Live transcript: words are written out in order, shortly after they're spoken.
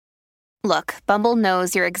Look, Bumble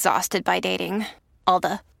knows you're exhausted by dating. All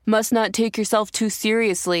the must not take yourself too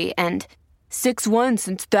seriously and 6'1"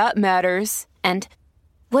 since that matters. And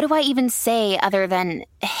what do I even say other than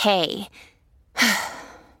hey?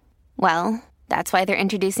 Well, that's why they're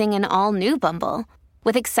introducing an all-new Bumble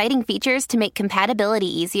with exciting features to make compatibility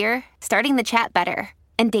easier, starting the chat better,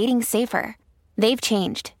 and dating safer. They've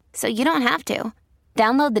changed, so you don't have to.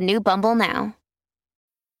 Download the new Bumble now.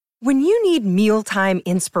 When you need mealtime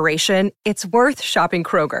inspiration, it's worth shopping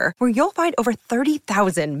Kroger, where you'll find over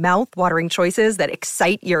 30,000 mouth-watering choices that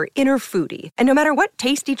excite your inner foodie. And no matter what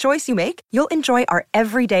tasty choice you make, you'll enjoy our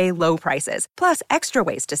everyday low prices, plus extra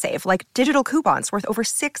ways to save, like digital coupons worth over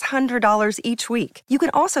 $600 each week. You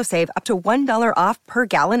can also save up to $1 off per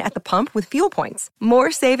gallon at the pump with fuel points.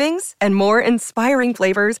 More savings and more inspiring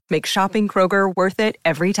flavors make shopping Kroger worth it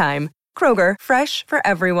every time. Kroger, fresh for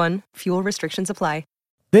everyone. Fuel restrictions apply.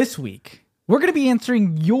 This week, we're going to be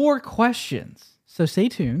answering your questions. So stay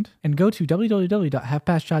tuned and go to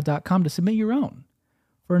www.halfpastshot.com to submit your own.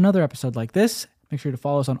 For another episode like this, make sure to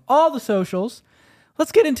follow us on all the socials.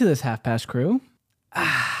 Let's get into this Half Past crew.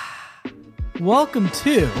 Welcome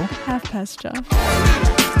to Half Past Shot.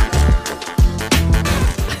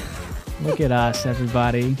 Look at us,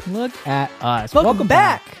 everybody. Look at us. Welcome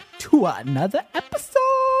back to another episode.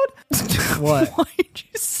 What? Why did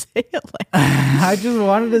you say it like that? I just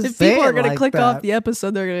wanted to if say it. If people are going to like click that. off the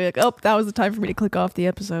episode, they're going to be like, oh, that was the time for me to click off the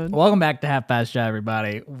episode. Welcome back to Half Past Shot,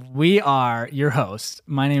 everybody. We are your hosts.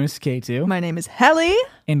 My name is K2. My name is Helly.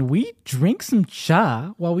 And we drink some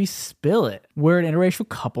cha while we spill it. We're an interracial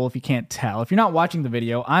couple, if you can't tell. If you're not watching the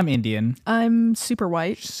video, I'm Indian. I'm super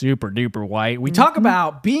white. Super duper white. We talk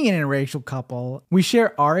about being an interracial couple. We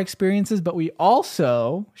share our experiences, but we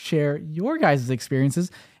also share your guys' experiences.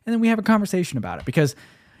 And then we have a conversation about it because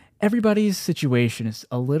everybody's situation is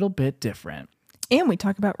a little bit different. And we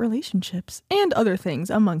talk about relationships and other things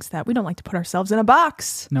amongst that. We don't like to put ourselves in a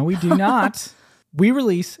box. No, we do not. We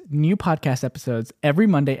release new podcast episodes every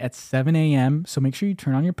Monday at 7 a.m. So make sure you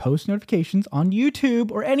turn on your post notifications on YouTube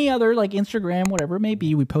or any other like Instagram, whatever it may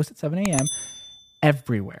be. We post at 7 a.m.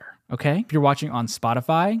 everywhere. Okay. If you're watching on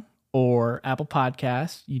Spotify or Apple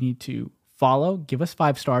Podcasts, you need to follow, give us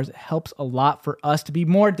 5 stars. It helps a lot for us to be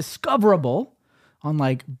more discoverable on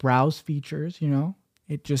like browse features, you know.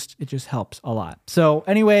 It just helps a lot. So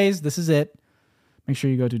anyways, this is it. Make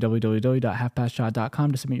sure you go to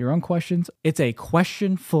www.halfpastshot.com to submit your own questions. It's a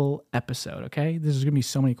question-full episode, okay? There's going to be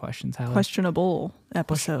so many questions. Hallie. Questionable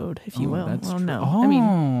episode, if you will. That's well, true. no. Oh, I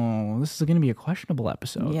mean, this is going to be a questionable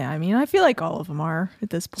episode. Yeah, I mean, I feel like all of them are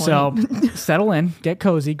at this point. So settle in, get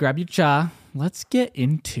cozy, grab your cha. Let's get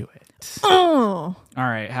into it. Oh. All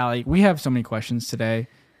right, Hallie, we have so many questions today.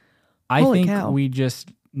 I Holy think cow. we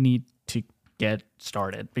just need to get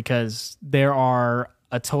started because there are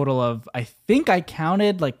a total of, I think I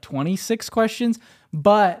counted like 26 questions,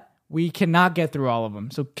 but we cannot get through all of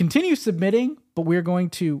them. So continue submitting, but we're going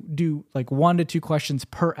to do like 1 to 2 questions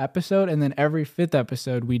per episode. And then every 5th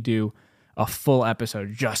episode, we do a full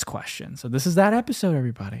episode, just questions. So this is that episode,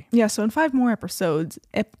 everybody. Yeah, so in 5 more episodes,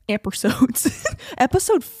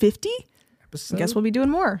 episode 50, I guess we'll be doing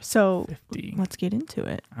more. So 50. Let's get into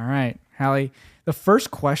it. All right, Hallie, the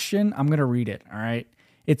first question, I'm going to read it, all right?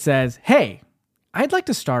 It says, hey, I'd like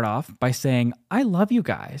to start off by saying I love you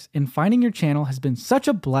guys, and finding your channel has been such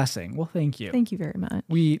a blessing. Well, thank you. Thank you very much.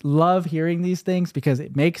 We love hearing these things because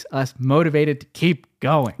it makes us motivated to keep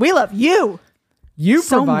going. We love you. You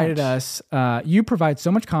so provided much. us, you provide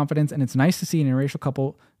so much confidence, and it's nice to see an interracial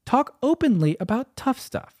couple talk openly about tough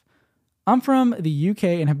stuff. I'm from the UK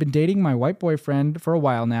and have been dating my white boyfriend for a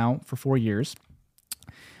while now, for 4 years.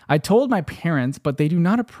 I told my parents, but they do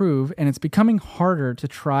not approve, and it's becoming harder to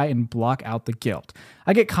try and block out the guilt.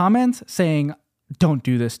 I get comments saying, don't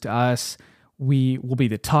do this to us. We will be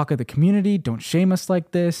the talk of the community. Don't shame us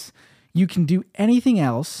like this. You can do anything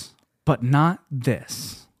else, but not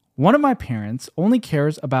this. One of my parents only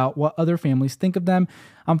cares about what other families think of them.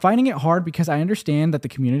 I'm finding it hard because I understand that the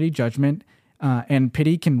community judgment and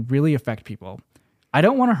pity can really affect people. I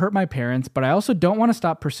don't want to hurt my parents, but I also don't want to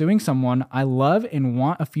stop pursuing someone I love and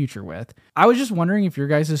want a future with. I was just wondering if your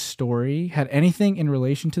guys' story had anything in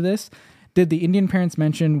relation to this. Did the Indian parents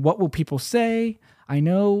mention, what will people say? I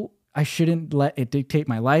know I shouldn't let it dictate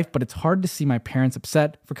my life, but it's hard to see my parents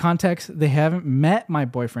upset. For context, they haven't met my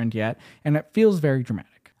boyfriend yet, and it feels very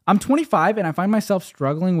dramatic. I'm 25 and I find myself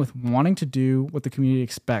struggling with wanting to do what the community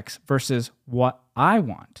expects versus what I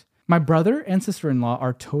want. My brother and sister-in-law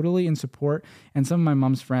are totally in support, and some of my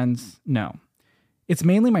mom's friends, no. It's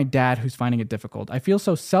mainly my dad who's finding it difficult. I feel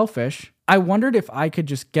so selfish. I wondered if I could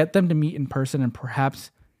just get them to meet in person and perhaps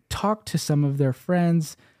talk to some of their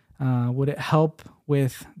friends Would it help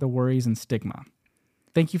with the worries and stigma?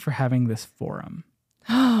 Thank you for having this forum.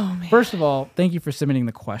 Oh, man. First of all, thank you for submitting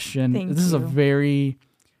the question. Thank This is a you. very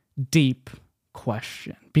deep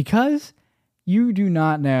question because you do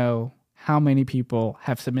not know how many people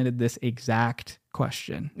have submitted this exact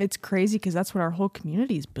question. It's crazy because that's what our whole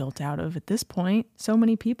community is built out of at this point. So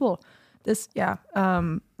many people. This,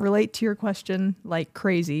 relate to your question like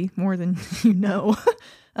crazy, more than you know.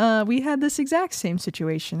 We had this exact same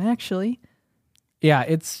situation, actually. Yeah,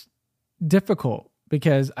 it's difficult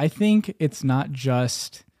because I think it's not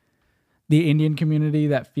just the Indian community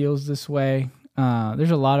that feels this way.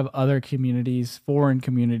 There's a lot of other communities, foreign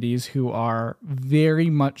communities, who are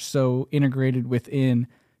very much so integrated within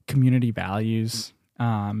community values.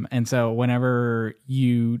 And so whenever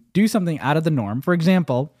you do something out of the norm, for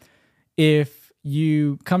example, if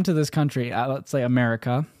you come to this country, let's say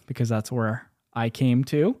America, because that's where I came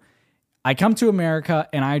to, I come to America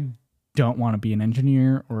and I don't want to be an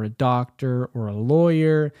engineer or a doctor or a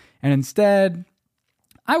lawyer. And instead,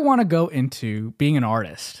 I want to go into being an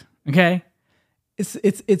artist. Okay.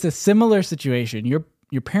 It's a similar situation.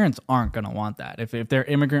 Your parents aren't going to want that. If they're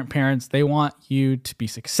immigrant parents, they want you to be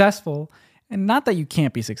successful. And not that you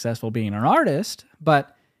can't be successful being an artist,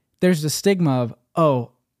 but there's the stigma of,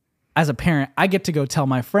 oh, as a parent, I get to go tell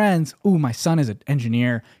my friends, ooh, my son is an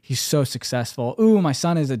engineer. He's so successful. Ooh, my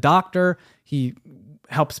son is a doctor. He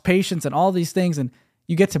helps patients and all these things. And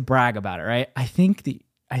you get to brag about it, right? I think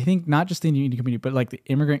not just the Indian community, but like the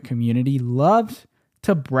immigrant community loves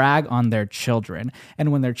to brag on their children.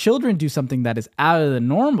 And when their children do something that is out of the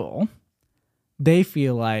normal, they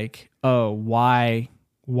feel like, oh, why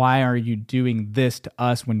are you doing this to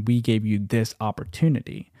us when we gave you this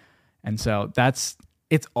opportunity? And so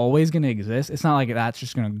it's always going to exist. It's not like that's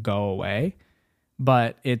just going to go away,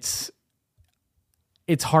 but it's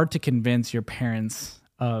hard to convince your parents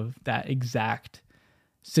of that exact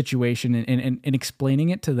situation and explaining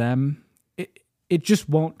it to them. It just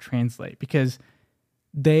won't translate because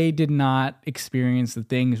they did not experience the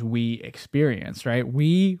things we experienced, right?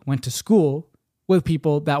 We went to school with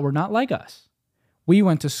people that were not like us. We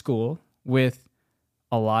went to school with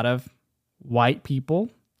a lot of white people,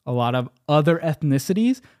 a lot of other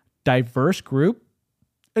ethnicities, diverse group.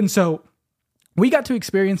 And so we got to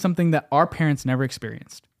experience something that our parents never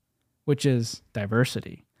experienced, which is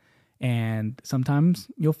diversity. And sometimes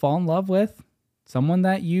you'll fall in love with someone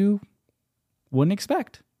that you wouldn't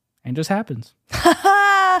expect and just happens.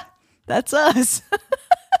 That's us.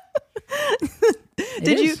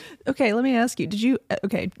 Okay, let me ask you,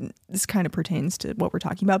 this kind of pertains to what we're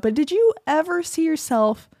talking about, but did you ever see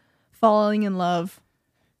yourself falling in love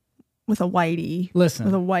with a whitey? Listen.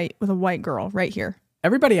 With a white girl right here.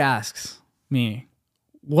 Everybody asks me,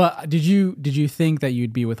 what did you think that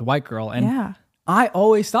you'd be with a white girl? And yeah. I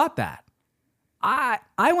always thought that.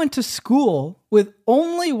 I went to school with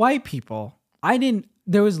only white people. I didn't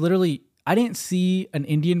see an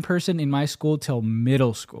Indian person in my school till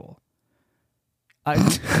middle school.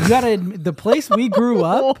 You gotta admit, the place we grew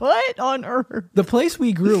up. What on earth? The place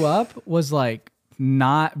we grew up was like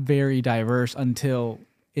not very diverse until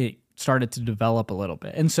it started to develop a little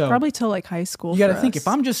bit. And so probably till like high school. You got to think, if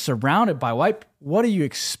I'm just surrounded by white, what do you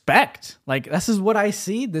expect? Like, this is what I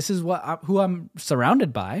see. This is who I'm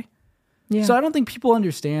surrounded by. Yeah. So I don't think people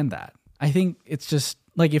understand that. I think it's just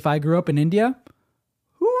like, if I grew up in India,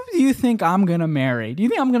 who do you think I'm going to marry? Do you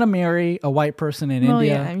think I'm going to marry a white person in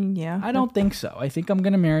India? Yeah, I mean, yeah. I don't think so. I think I'm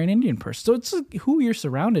going to marry an Indian person. So it's like who you're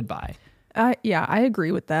surrounded by. I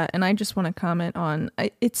agree with that. And I just want to comment on,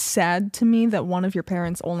 it's sad to me that one of your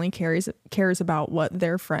parents only cares about what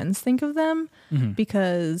their friends think of them,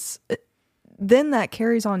 because then that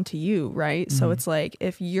carries on to you, right? Mm-hmm. So it's like,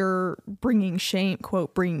 if you're bringing shame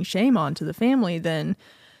onto the family, then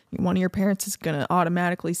one of your parents is going to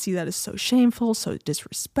automatically see that as so shameful, so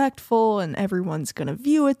disrespectful, and everyone's going to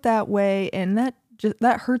view it that way. And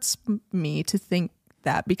that hurts me to think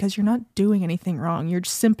that, because you're not doing anything wrong. You're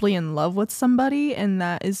just simply in love with somebody, and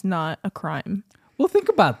that is not a crime. Well, think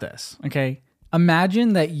about this, okay?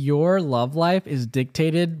 Imagine that your love life is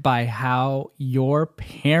dictated by how your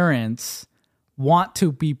parents want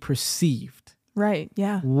to be perceived. Right,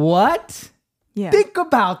 yeah. What? Yeah. Think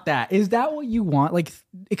about that. Is that what you want? Like,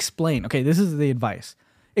 explain. Okay, this is the advice.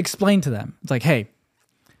 Explain to them. It's like, hey,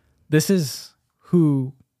 this is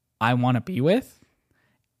who I want to be with,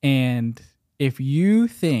 and if you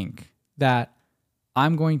think that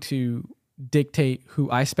I'm going to dictate who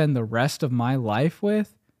I spend the rest of my life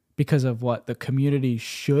with because of what the community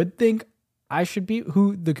should think I should be,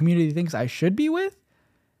 who the community thinks I should be with,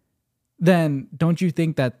 then don't you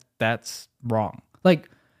think that that's wrong? Like,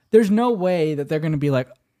 there's no way that they're going to be like,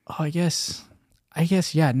 I guess,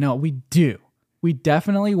 yeah. No, we do. We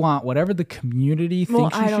definitely want whatever the community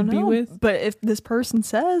thinks you should be with. But if this person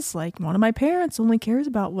says, like, one of my parents only cares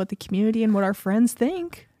about what the community and what our friends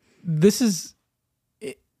think. This is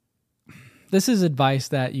advice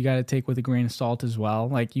that you got to take with a grain of salt as well.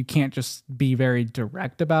 Like, you can't just be very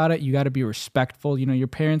direct about it. You got to be respectful. You know, your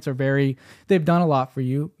parents are they've done a lot for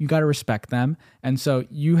you. You got to respect them. And so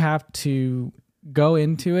you have to go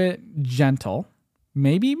into it gentle.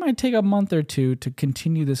 Maybe it might take a month or two to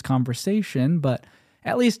continue this conversation, but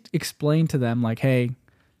at least explain to them, like, hey,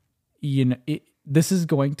 you know, this is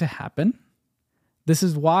going to happen. This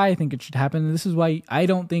is why I think it should happen. And this is why I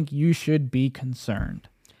don't think you should be concerned.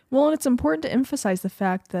 Well, and it's important to emphasize the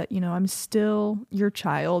fact that, you know, I'm still your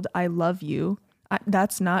child. I love you.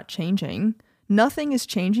 That's not changing. Nothing is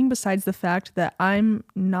changing besides the fact that I'm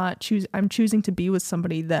choosing to be with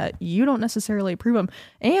somebody that you don't necessarily approve of.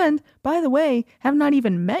 And by the way, have not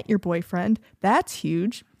even met your boyfriend. That's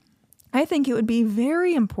huge. I think it would be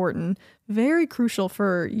very important, very crucial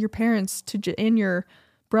for your parents and your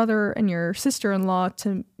brother and your sister-in-law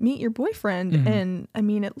to meet your boyfriend. Mm-hmm. And I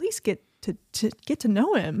mean, at least get to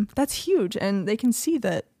know him. That's huge. And they can see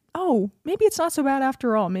that, oh, maybe it's not so bad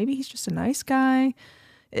after all. Maybe he's just a nice guy.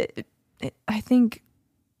 I think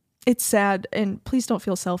it's sad, and please don't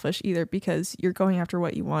feel selfish either, because you're going after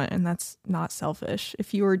what you want, and that's not selfish.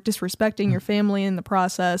 If you are disrespecting your family in the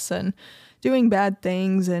process and doing bad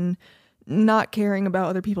things and not caring about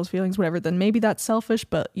other people's feelings, whatever, then maybe that's selfish,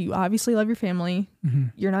 but you obviously love your family. Mm-hmm.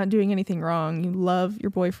 You're not doing anything wrong. You love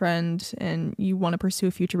your boyfriend and you want to pursue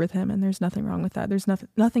a future with him, and there's nothing wrong with that. There's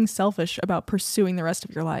nothing selfish about pursuing the rest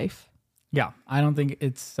of your life. Yeah, I don't think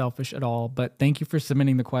it's selfish at all, but thank you for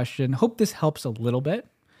submitting the question. Hope this helps a little bit.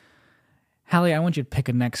 Hallie, I want you to pick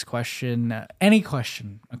a next question, any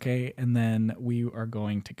question, okay? And then we are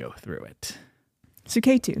going to go through it. So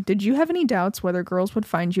K2, did you have any doubts whether girls would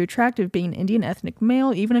find you attractive being an Indian ethnic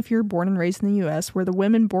male, even if you were born and raised in the U.S., where the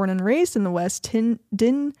women born and raised in the West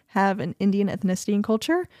didn't have an Indian ethnicity and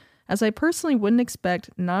culture? As I personally wouldn't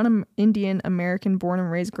expect non-Indian American born and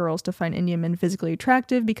raised girls to find Indian men physically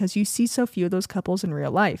attractive because you see so few of those couples in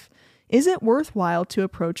real life. Is it worthwhile to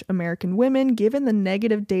approach American women given the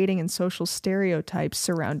negative dating and social stereotypes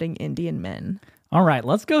surrounding Indian men? All right,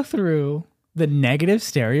 let's go through the negative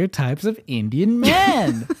stereotypes of Indian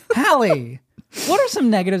men. Hallie, what are some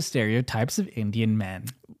negative stereotypes of Indian men?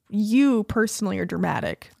 You personally are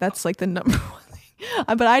dramatic. That's like the number one thing.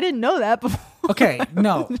 But I didn't know that before. Okay,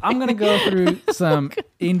 no, I'm going to go through some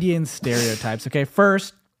Indian stereotypes. Okay,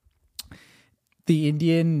 first, the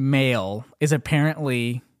Indian male is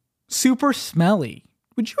apparently super smelly.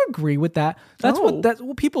 Would you agree with that? That's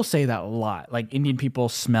what people say that a lot. Like, Indian people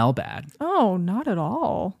smell bad. Oh, not at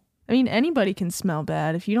all. I mean, anybody can smell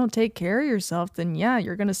bad. If you don't take care of yourself, then yeah,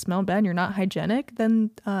 you're going to smell bad and you're not hygienic.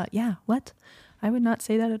 Then yeah, what? I would not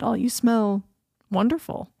say that at all. You smell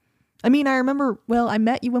wonderful. I mean, I remember, well, I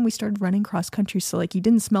met you when we started running cross country. So like, you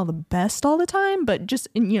didn't smell the best all the time, but just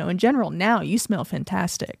in general, now you smell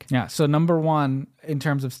fantastic. Yeah. So number one, in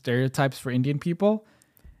terms of stereotypes for Indian people,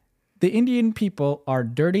 the Indian people are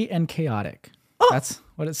dirty and chaotic. Oh, that's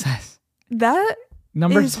what it says. That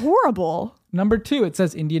is horrible. Number two, it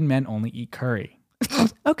says Indian men only eat curry.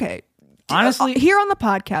 Okay. Honestly, here on the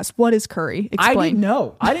podcast, what is curry? Explain.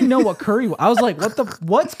 I didn't know what curry was. I was like,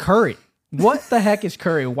 what's curry? What the heck is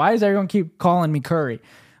curry? Why does everyone keep calling me curry?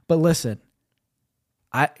 But listen,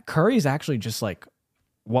 curry is actually just like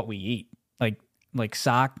what we eat. Like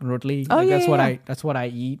saag, rotli. Oh, like yeah, that's what I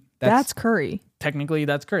eat. That's curry. Technically,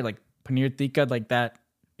 that's curry. Like paneer tikka, like that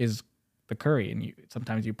is the curry. And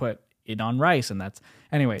sometimes you put it on rice, and that's...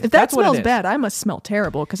 Anyways, if that smells bad, I must smell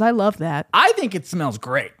terrible, because I love that. I think it smells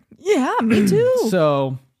great. Yeah, me too.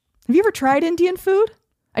 So... Have you ever tried Indian food?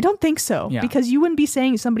 I don't think so, yeah. Because you wouldn't be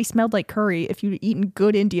saying somebody smelled like curry if you'd eaten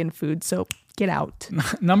good Indian food, so get out.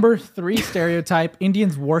 Number 3 stereotype,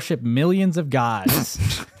 Indians worship millions of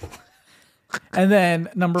gods. And then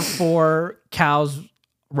number 4, cows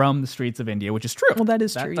roam the streets of India, which is true. Well, that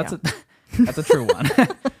is true, That's a true one.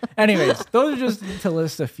 Anyways, those are just to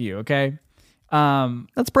list a few, okay?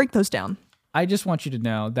 Let's break those down. I just want you to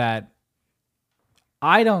know that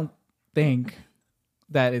I don't think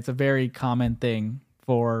that it's a very common thing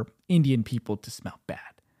for Indian people to smell bad.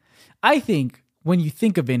 I think when you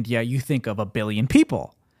think of India, you think of 1 billion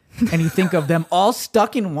people. And you think of them all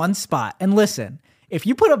stuck in one spot. And listen, if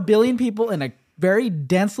you put 1 billion people in a very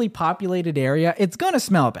densely populated area, it's going to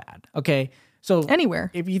smell bad, okay? So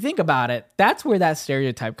anywhere. If you think about it, that's where that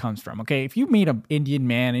stereotype comes from, okay? If you meet an Indian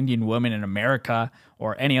man, Indian woman in America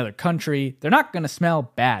or any other country, they're not going to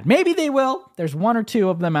smell bad. Maybe they will. There's 1 or 2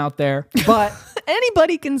 of them out there, but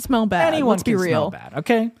Anybody can smell bad. Anyone Let's be can real. smell bad.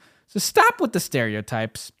 Okay, so stop with the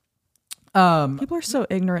stereotypes. People are so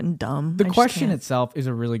ignorant and dumb. The question itself is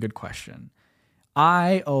a really good question.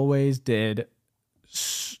 I always did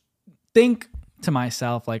think to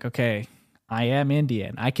myself, like, okay, I am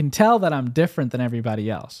Indian. I can tell that I'm different than everybody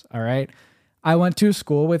else. All right. I went to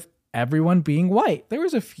school with everyone being white. There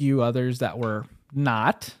was a few others that were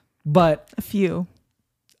not, but a few.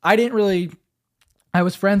 I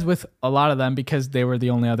was friends with a lot of them because they were the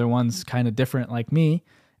only other ones kind of different like me.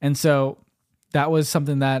 And so that was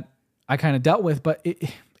something that I kind of dealt with, but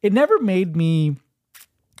it never made me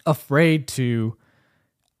afraid to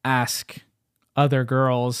ask other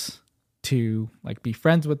girls to like be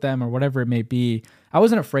friends with them or whatever it may be. I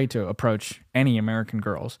wasn't afraid to approach any American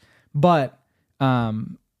girls, but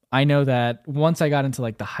I know that once I got into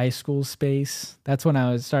like the high school space, that's when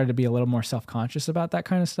I started to be a little more self-conscious about that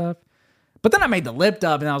kind of stuff. But then I made the lip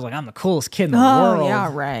dub and I was like, I'm the coolest kid in the world. Oh, yeah,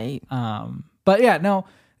 right. But yeah, no,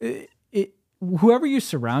 whoever you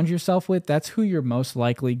surround yourself with, that's who you're most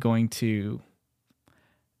likely going to.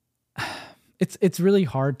 It's really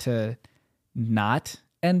hard to not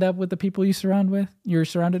end up with the people you're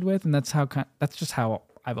surrounded with, and that's just how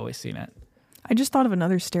I've always seen it. I just thought of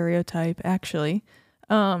another stereotype, actually.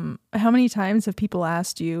 How many times have people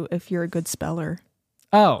asked you if you're a good speller?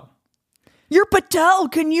 Oh. You're Patel.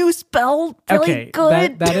 Can you spell really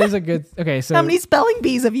good? That is a good. Okay, so how many spelling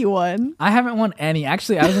bees have you won? I haven't won any.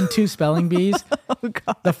 Actually, I was in 2 spelling bees. Oh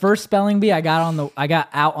God. The first spelling bee I got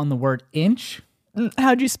out on the word inch.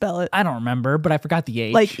 How'd you spell it? I don't remember, but I forgot the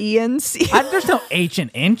H. Like E-N-C? There's no H in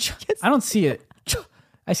inch. Yes. I don't see it.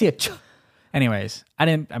 I see a ch. Anyways,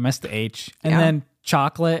 I messed the H. And then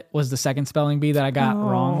chocolate was the second spelling bee that I got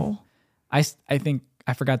wrong. I think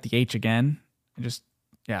I forgot the H again.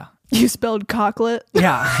 Yeah. You spelled cocklet?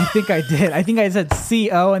 Yeah, I think I did. I think I said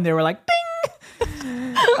C-O and they were like,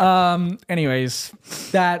 ding! Anyways,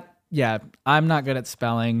 I'm not good at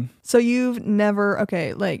spelling. So you've never,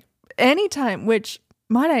 anytime, which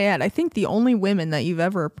might I add, I think the only women that you've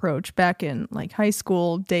ever approached back in like high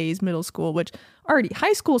school days, middle school, which already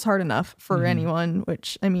high school is hard enough for anyone,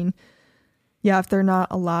 which I mean, yeah, if they're not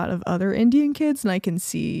a lot of other Indian kids, and I can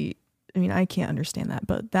see, I mean, I can't understand that,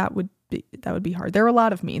 but that would be hard. There were a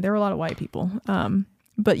lot of me. There were a lot of white people.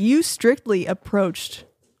 But you strictly approached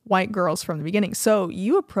white girls from the beginning. So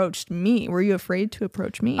you approached me. Were you afraid to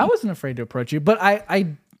approach me? I wasn't afraid to approach you, but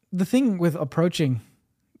the thing with approaching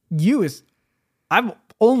you is I've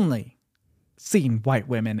only seen white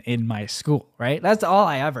women in my school, right? That's all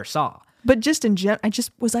I ever saw. But just in general,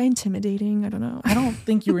 was I intimidating? I don't know. I don't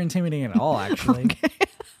think you were intimidating at all, actually. Okay.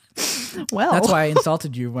 Well, that's why I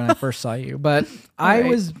insulted you when I first saw you. But I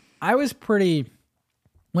was pretty.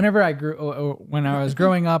 When I was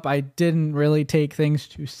growing up, I didn't really take things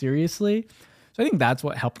too seriously. So I think that's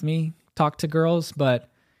what helped me talk to girls. But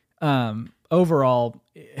overall,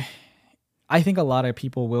 I think a lot of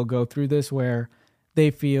people will go through this where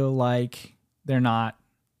they feel like they're not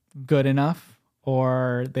good enough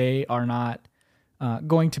or they are not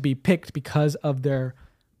going to be picked because of their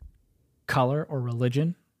color or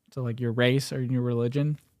religion. So like your race or your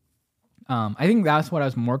religion. I think that's what I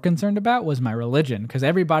was more concerned about was my religion, because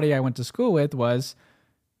everybody I went to school with was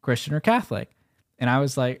Christian or Catholic. And I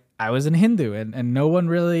was like, I was a Hindu and no one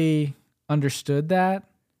really understood that.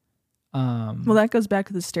 Well, that goes back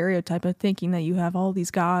to the stereotype of thinking that you have all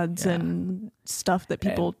these gods and stuff that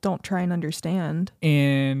people don't try and understand.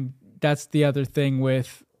 And that's the other thing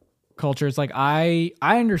with culture. It's like I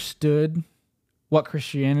understood what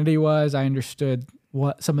Christianity was. I understood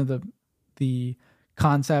what some of the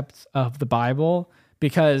concepts of the Bible,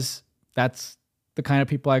 because that's the kind of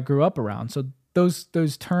people I grew up around. So those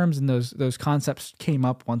terms and those concepts came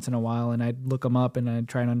up once in a while, and I'd look them up and I'd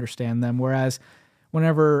try and understand them. Whereas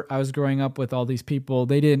whenever I was growing up with all these people,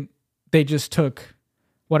 they just took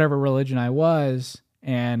whatever religion I was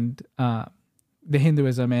and the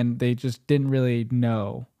Hinduism, and they just didn't really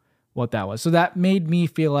know what that was. So that made me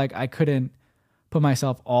feel like I couldn't put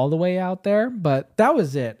myself all the way out there, but that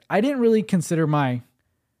was it. I didn't really consider my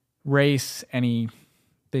race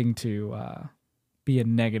anything to be a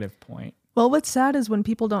negative point. Well, what's sad is when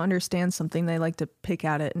people don't understand something, they like to pick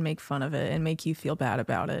at it and make fun of it and make you feel bad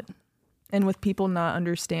about it. And with people not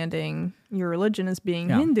understanding your religion as being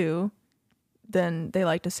Hindu, then they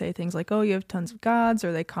like to say things like, oh, you have tons of gods,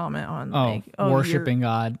 or they comment on worshiping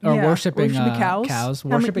God or worshiping cows.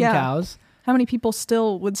 Worshiping cows. How many people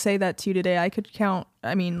still would say that to you today? I could count,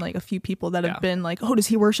 like a few people that have been like, oh, does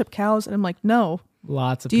he worship cows? And I'm like, no.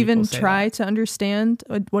 Lots of people. Do you even say try that. to understand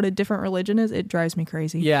what a different religion is? It drives me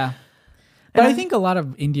crazy. Yeah. But I think a lot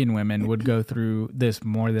of Indian women would go through this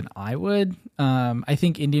more than I would. I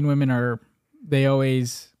think Indian women they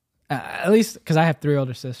always, at least because I have 3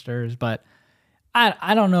 older sisters, but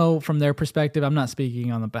I don't know from their perspective. I'm not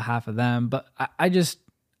speaking on the behalf of them, but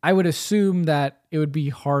I would assume that it would be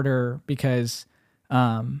harder because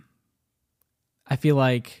I feel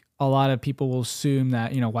like a lot of people will assume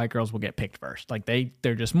that, white girls will get picked first. Like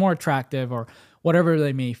they're just more attractive or whatever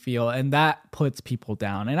they may feel. And that puts people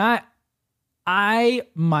down. And I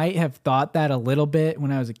might have thought that a little bit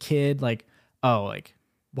when I was a kid, like, oh, like,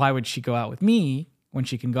 why would she go out with me when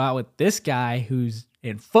she can go out with this guy who's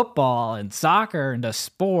in football and soccer and does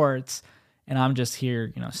sports, and I'm just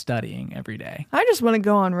here, studying every day. I just want to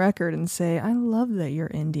go on record and say I love that you're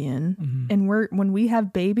Indian, and when we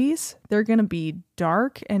have babies, they're gonna be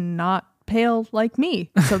dark and not pale like me.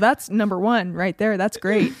 So that's number one right there. That's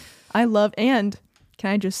great. I love, and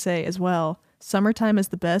can I just say as well, summertime is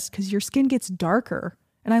the best because your skin gets darker,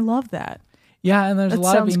 and I love that. Yeah, and there's a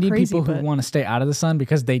lot of Indian people who want to stay out of the sun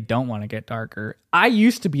because they don't want to get darker. I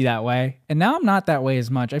used to be that way, and now I'm not that way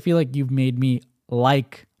as much. I feel like you've made me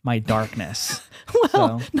like my darkness.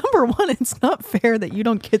 Well, number one, it's not fair that you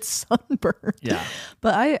don't get sunburned. Yeah.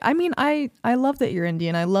 But I love that you're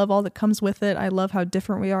Indian. I love all that comes with it. I love how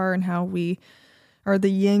different we are and how we are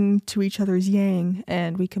the yin to each other's yang,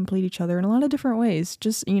 and we complete each other in a lot of different ways.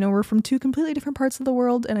 Just, we're from 2 completely different parts of the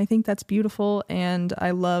world, and I think that's beautiful, and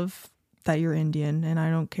I love that you're Indian, and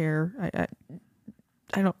I don't care.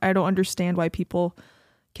 I don't understand why people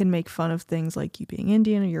can make fun of things like you being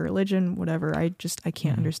Indian or your religion, whatever. I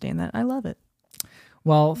can't understand that. I love it.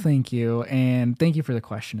 Well, thank you. And thank you for the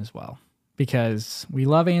question as well, because we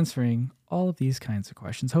love answering all of these kinds of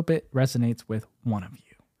questions. Hope it resonates with one of you.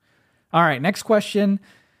 All right, next question.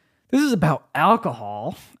 This is about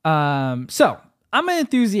alcohol. So I'm an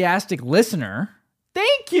enthusiastic listener.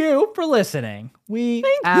 Thank you for listening. We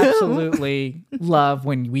absolutely love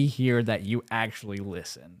when we hear that you actually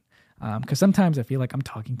listen. Because sometimes I feel like I'm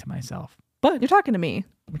talking to myself. But you're talking to me.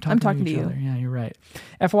 I'm talking to you. Other. Yeah, you're right.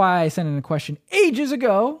 FYI, I sent in a question ages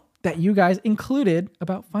ago that you guys included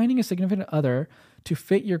about finding a significant other to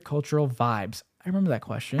fit your cultural vibes. I remember that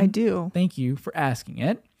question. I do. Thank you for asking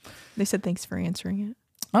it. They said thanks for answering it.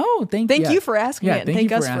 Oh, thank you for asking it. And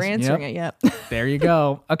thank us for answering it. Yep. There you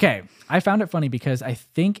go. Okay. I found it funny because I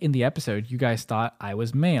think in the episode you guys thought I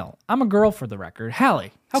was male. I'm a girl for the record.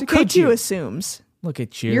 Hallie, how could you? Assumes. Look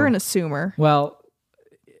at you. You're an assumer. Well,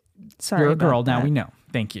 sorry. You're a girl. Now we know.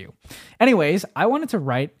 Thank you. Anyways, I wanted to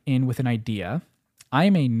write in with an idea. I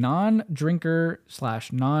am a non-drinker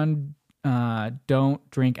 /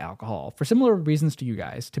 don't drink alcohol for similar reasons to you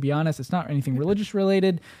guys. To be honest, it's not anything religious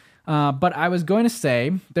related. But I was going to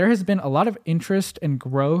say there has been a lot of interest and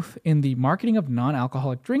growth in the marketing of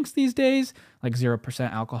non-alcoholic drinks these days, like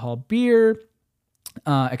 0% alcohol beer,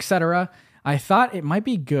 etc. I thought it might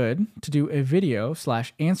be good to do a video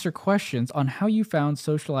 / answer questions on how you found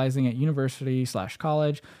socializing at university /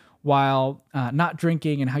 college while not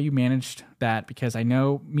drinking and how you managed that, because I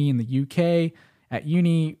know me in the UK at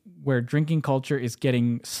uni where drinking culture is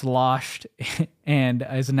getting sloshed and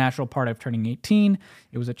as a natural part of turning 18,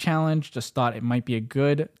 it was a challenge. Just thought it might be a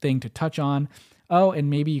good thing to touch on. Oh, and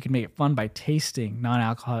maybe you can make it fun by tasting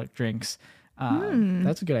non-alcoholic drinks.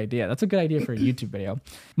 That's a good idea. That's a good idea for a YouTube video.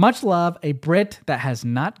 Much love, a Brit that has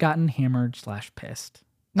not gotten hammered / pissed.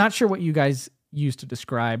 Not sure what you guys use to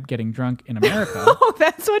describe getting drunk in America. Oh,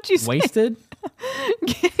 that's what you say. Wasted?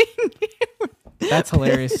 That's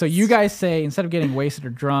hilarious. So you guys say, instead of getting wasted or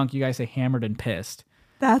drunk, you guys say hammered and pissed.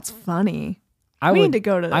 That's funny. I would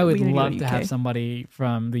love to have somebody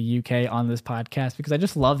from the UK on this podcast because I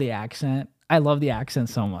just love the accent. I love the accent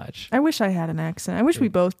so much. I wish I had an accent. I wish we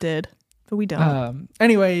both did, but we don't.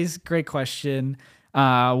 Anyways, great question.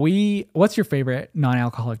 What's your favorite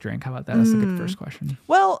non-alcoholic drink? How about that? That's a good first question.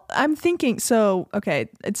 Well, I'm thinking,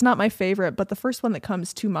 it's not my favorite, but the first one that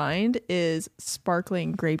comes to mind is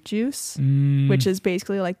sparkling grape juice, which is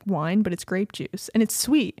basically like wine, but it's grape juice and it's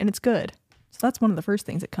sweet and it's good. So that's one of the first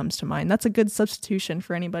things that comes to mind. That's a good substitution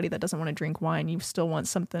for anybody that doesn't want to drink wine. You still want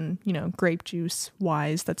something, grape juice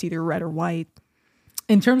wise, that's either red or white.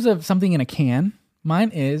 In terms of something in a can, mine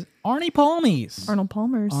is Arnold Palmer's.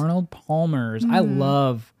 Arnold Palmer's. I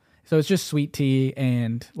love, so it's just sweet tea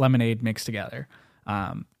and lemonade mixed together.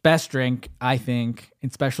 Best drink, I think,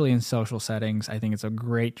 especially in social settings. I think it's a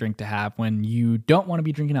great drink to have when you don't want to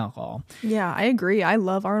be drinking alcohol. Yeah, I agree. I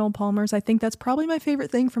love Arnold Palmer's. I think that's probably my favorite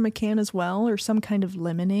thing from a can as well, or some kind of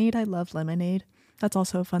lemonade. I love lemonade. That's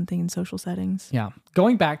also a fun thing in social settings. Yeah.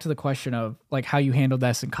 Going back to the question of like how you handled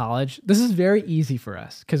this in college, this is very easy for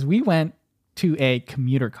us because we went to a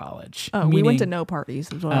commuter college. Oh, we went to no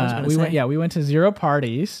parties is what I was going to say. We went to zero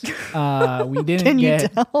parties. We didn't Can you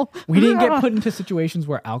tell? We didn't get put into situations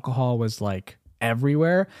where alcohol was like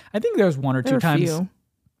everywhere. I think there was one or two times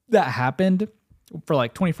that happened for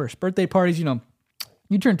like 21st birthday parties. You know,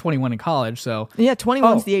 you turn 21 in college, so yeah,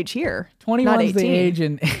 21's the age here. 21's the age,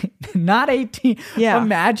 and not 18. Yeah,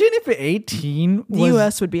 imagine if at 18, the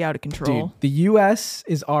U.S. would be out of control. Dude, the U.S.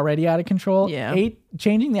 is already out of control. Yeah,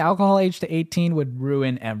 changing the alcohol age to 18 would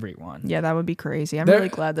ruin everyone. Yeah, that would be crazy. I'm really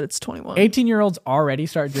glad that it's 21. 18-year-olds already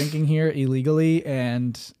start drinking here illegally,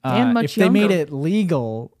 and much if they younger. made it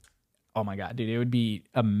legal, oh my god, dude, it would be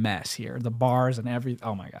a mess here. The bars and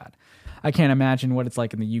oh my god, I can't imagine what it's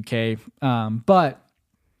like in the UK. But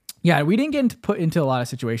yeah, we didn't get put into a lot of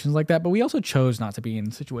situations like that, but we also chose not to be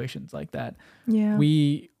in situations like that. Yeah.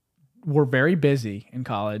 We were very busy in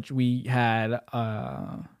college. We had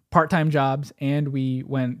part-time jobs, and we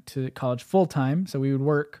went to college full-time. So we would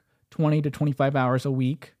work 20 to 25 hours a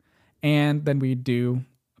week, and then we'd do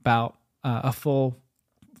about a full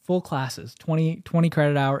classes, 20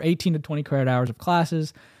 credit hour, 18 to 20 credit hours of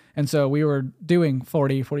classes. And so we were doing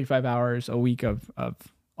 40, 45 hours a week of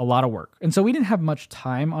a lot of work. And so we didn't have much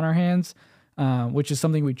time on our hands, which is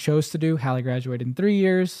something we chose to do. Hallie graduated in 3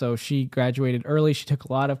 years. So she graduated early. She took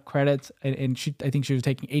a lot of credits, and I think she was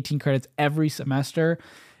taking 18 credits every semester.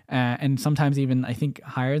 And sometimes even, I think,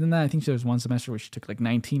 higher than that. I think there was one semester where she took like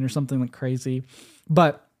 19 or something like crazy.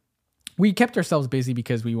 But we kept ourselves busy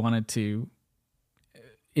because we wanted to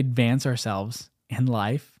advance ourselves in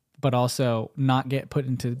life, but also not get put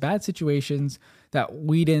into bad situations that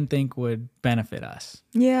we didn't think would benefit us.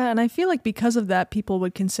 Yeah, and I feel like because of that, people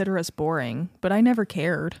would consider us boring, but I never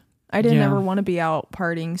cared. I didn't ever want to be out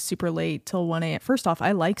partying super late till 1 a.m. First off,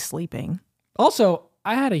 I like sleeping. Also,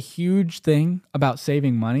 I had a huge thing about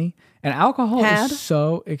saving money, and alcohol is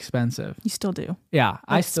so expensive. You still do. Yeah,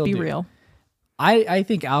 I still do. Let's be real. I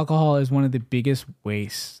think alcohol is one of the biggest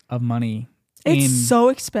wastes of money. It's so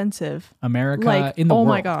expensive. America, in the world. Oh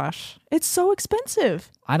my gosh. It's so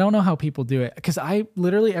expensive. I don't know how people do it. Because I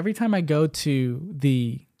literally, every time I go to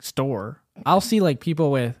the store, I'll see like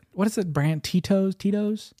people with, what is it brand? Tito's?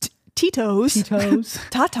 Tito's.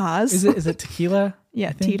 Tatas. Is it tequila?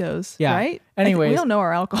 Yeah, Tito's. Yeah. Right? Anyways. We don't know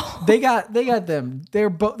our alcohol. They got them.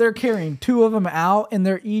 They're carrying two of them out, and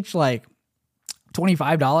they're each like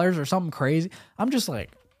 $25 or something crazy. I'm just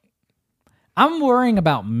like, I'm worrying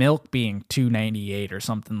about milk being $2.98 or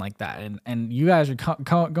something like that, and you guys are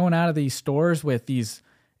going out of these stores with these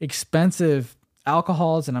expensive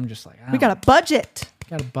alcohols, and I'm just like, we got a budget.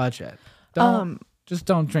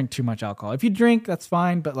 Don't drink too much alcohol. If you drink, that's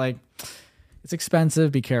fine, but like, it's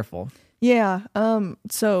expensive. Be careful. Yeah.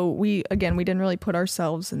 So we didn't really put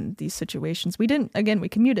ourselves in these situations. We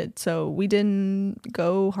commuted. So we didn't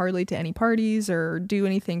go hardly to any parties or do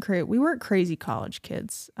anything crazy. We weren't crazy college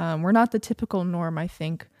kids. We're not the typical norm, I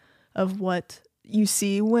think, of what you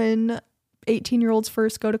see when 18-year-olds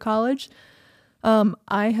first go to college.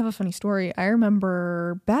 I have a funny story. I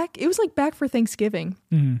remember back for Thanksgiving.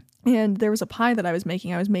 Mm-hmm. And there was a pie that I was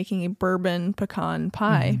making. I was making a bourbon pecan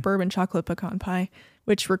pie, bourbon chocolate pecan pie,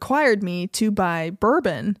 which required me to buy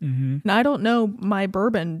bourbon. Mm-hmm. And I don't know my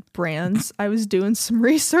bourbon brands. I was doing some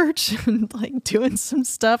research and like doing some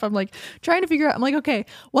stuff. I'm like trying to figure out, I'm like, okay,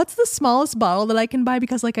 what's the smallest bottle that I can buy?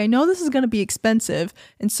 Because like, I know this is going to be expensive.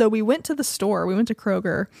 And so we went to the store, we went to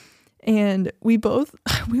Kroger, and we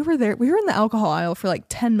were there. We were in the alcohol aisle for like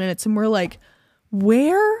 10 minutes, and we're like,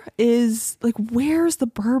 where's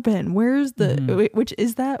the bourbon? Where's the, which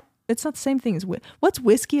is that? It's not the same thing as what's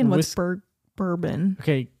whiskey and what's bourbon?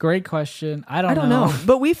 Okay, great question. I don't know.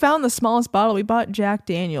 But we found the smallest bottle. We bought Jack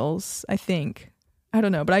Daniels, I think. I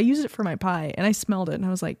don't know, but I used it for my pie, and I smelled it, and I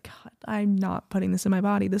was like, God, I'm not putting this in my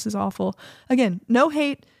body. This is awful. Again, no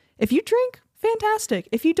hate. If you drink, fantastic.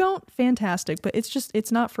 If you don't, fantastic. But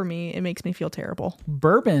it's not for me. It makes me feel terrible.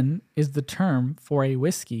 Bourbon is the term for a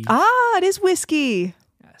whiskey. It is whiskey.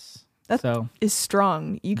 Yes. That is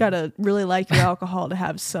strong. You got to really like your alcohol to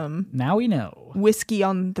have some. Now we know. Whiskey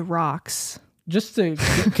on the rocks. Just to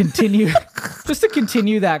continue,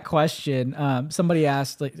 that question, somebody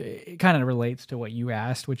asked, like, it kind of relates to what you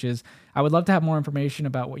asked, which is, I would love to have more information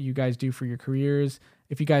about what you guys do for your careers.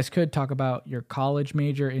 If you guys could talk about your college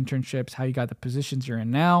major, internships, how you got the positions you're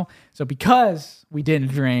in now. So because we didn't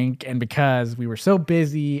drink and because we were so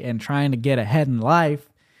busy and trying to get ahead in life,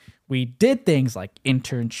 we did things like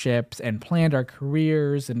internships and planned our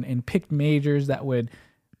careers and picked majors that would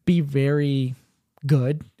be very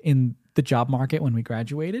good in the job market when we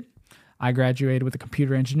graduated. I graduated with a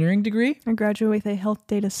computer engineering degree. I graduated with a health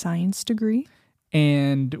data science degree.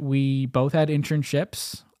 And we both had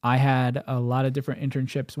internships. I had a lot of different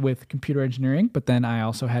internships with computer engineering, but then I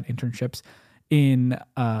also had internships in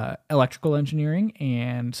electrical engineering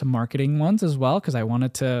and some marketing ones as well, because I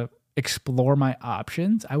wanted to explore my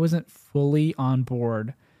options. I wasn't fully on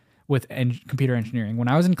board with computer engineering. When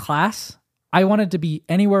I was in class, I wanted to be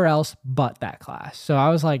anywhere else but that class. So I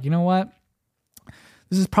was like, you know what?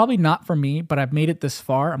 This is probably not for me, but I've made it this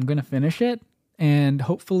far. I'm going to finish it. And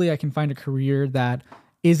hopefully I can find a career that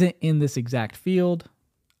isn't in this exact field,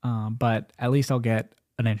 but at least I'll get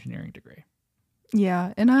an engineering degree.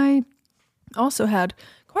 Yeah, and I also had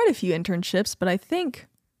quite a few internships, but I think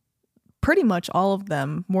pretty much all of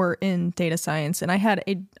them were in data science. And I had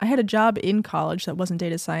a job in college that wasn't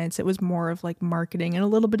data science. It was more of like marketing and a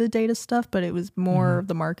little bit of data stuff, but it was more of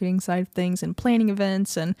the marketing side of things and planning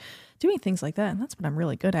events and doing things like that. And that's what I'm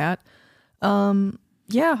really good at.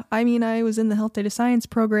 Yeah, I mean, I was in the health data science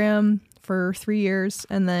program for 3 years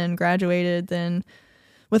and then graduated. Then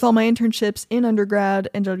with all my internships in undergrad,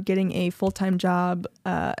 ended up getting a full-time job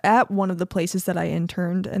at one of the places that I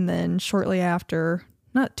interned. And then shortly after,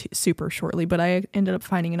 not too, super shortly, but I ended up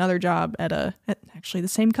finding another job at actually the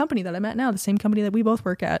same company that I'm at now, the same company that we both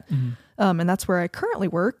work at. And that's where I currently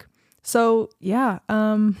work. So yeah,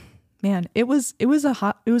 man, it was a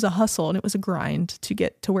hustle and it was a grind to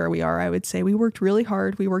get to where we are. I would say we worked really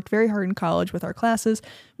hard. We worked very hard in college with our classes,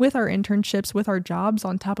 with our internships, with our jobs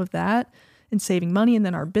on top of that, and saving money. And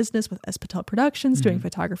then our business with Espatel Productions, doing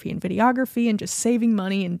photography and videography and just saving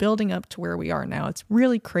money and building up to where we are now. It's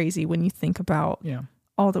really crazy when you think about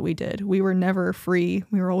all that we did. We were never free.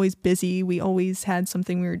 We were always busy. We always had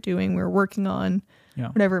something we were doing. We were working on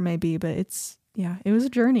whatever it may be, but it was a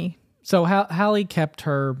journey. So Hallie kept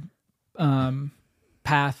her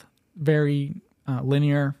path very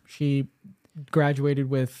linear. She graduated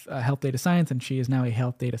with health data science, and she is now a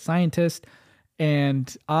health data scientist.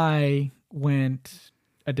 And I went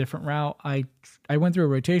a different route. I went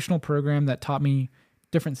through a rotational program that taught me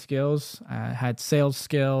different skills. I had sales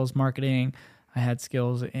skills, marketing. I had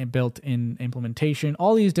skills built in implementation,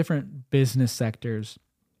 all these different business sectors,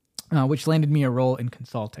 which landed me a role in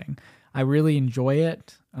consulting. I really enjoy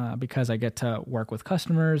it because I get to work with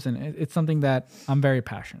customers, and it's something that I'm very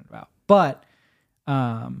passionate about. But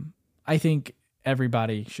I think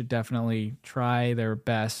everybody should definitely try their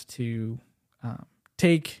best to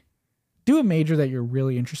do a major that you're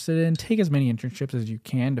really interested in. Take as many internships as you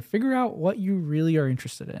can to figure out what you really are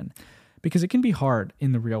interested in, because it can be hard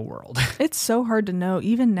in the real world. It's so hard to know.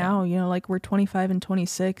 Even now, like we're 25 and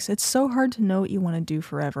 26, it's so hard to know what you want to do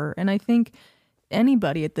forever. And I think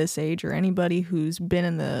anybody at this age or anybody who's been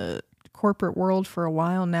in the corporate world for a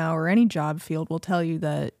while now or any job field will tell you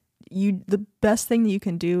that the best thing that you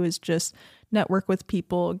can do is just network with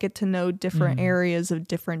people, get to know different areas of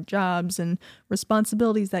different jobs and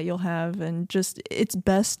responsibilities that you'll have. And just, it's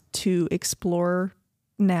best to explore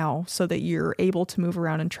now so that you're able to move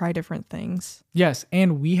around and try different things. Yes.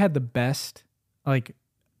 And we had the best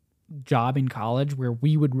job in college where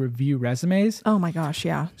we would review resumes. Oh my gosh.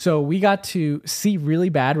 Yeah. So we got to see really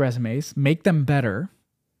bad resumes, make them better.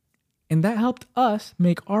 And that helped us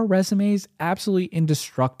make our resumes absolutely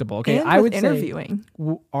indestructible. Okay, and I would interviewing.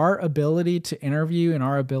 Say our ability to interview and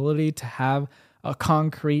our ability to have a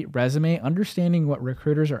concrete resume, understanding what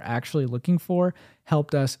recruiters are actually looking for,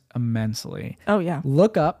 helped us immensely. Oh yeah.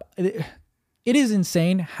 Look up. It is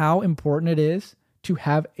insane how important it is to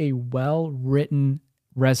have a well-written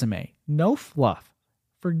resume. No fluff.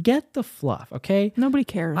 Forget the fluff, okay? Nobody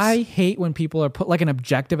cares. I hate when people are put like an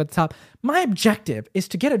objective at the top. My objective is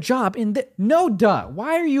to get a job in the... No, duh.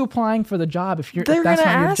 Why are you applying for the job if that's not your objective? They're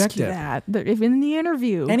going to ask you that if in the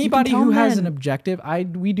interview. Anybody who has an objective,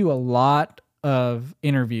 we do a lot of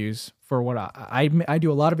interviews for what I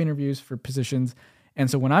do a lot of interviews for positions. And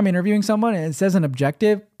so when I'm interviewing someone and it says an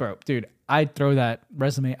objective, bro, dude, I throw that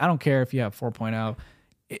resume. I don't care if you have 4.0.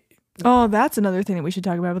 Oh, that's another thing that we should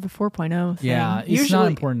talk about with the 4.0 thing. Yeah, it's usually not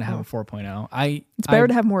important to have a 4.0. It's better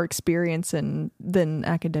to have more experience than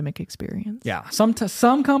academic experience. Yeah,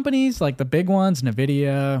 some companies, like the big ones,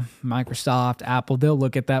 NVIDIA, Microsoft, Apple, they'll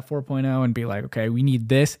look at that 4.0 and be like, okay, we need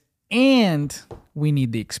this and we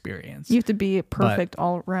need the experience. You have to be a perfect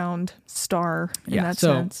all-around star in that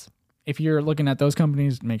sense. If you're looking at those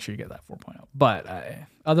companies, make sure you get that 4.0. But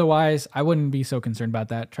otherwise, I wouldn't be so concerned about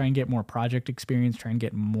that. Try and get more project experience. Try and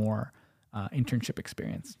get more internship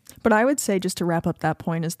experience. But I would say, just to wrap up that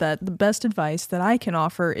point, is that the best advice that I can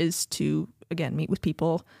offer is to, again, meet with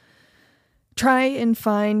people. Try and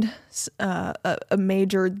find a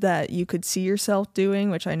major that you could see yourself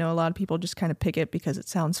doing, which I know a lot of people just kind of pick it because it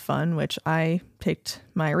sounds fun, which I picked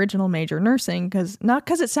my original major, nursing, not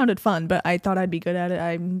because it sounded fun, but I thought I'd be good at it.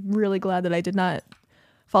 I'm really glad that I did not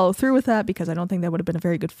follow through with that because I don't think that would have been a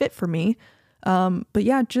very good fit for me. But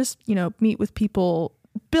yeah, just, meet with people,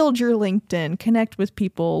 build your LinkedIn, connect with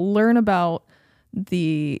people, learn about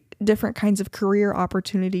the different kinds of career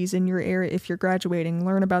opportunities in your area. If you're graduating,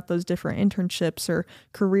 learn about those different internships or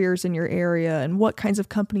careers in your area and what kinds of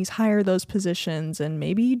companies hire those positions. And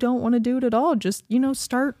maybe you don't want to do it at all. Just,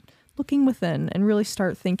 start looking within and really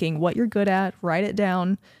start thinking what you're good at, write it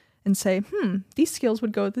down and say, these skills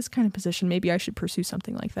would go with this kind of position. Maybe I should pursue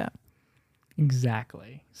something like that.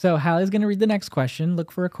 Exactly. So Hallie's going to read the next question.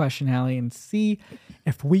 Look for a question, Hallie, and see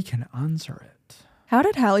if we can answer it. How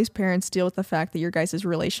did Hallie's parents deal with the fact that your guys'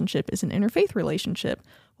 relationship is an interfaith relationship?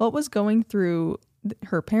 What was going through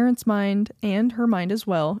her parents' mind and her mind as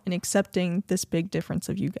well in accepting this big difference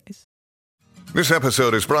of you guys? This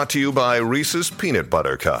episode is brought to you by Reese's Peanut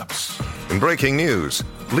Butter Cups. In breaking news,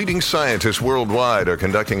 leading scientists worldwide are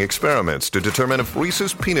conducting experiments to determine if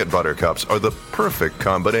Reese's Peanut Butter Cups are the perfect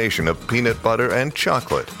combination of peanut butter and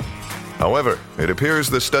chocolate. However, it appears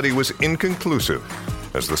the study was inconclusive,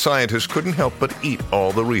 as the scientists couldn't help but eat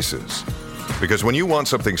all the Reese's. Because when you want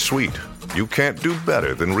something sweet, you can't do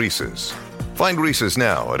better than Reese's. Find Reese's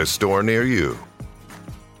now at a store near you.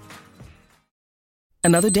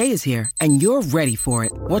 Another day is here, and you're ready for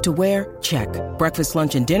it. What to wear? Check. Breakfast,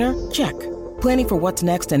 lunch, and dinner? Check. Planning for what's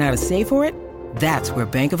next and how to save for it? That's where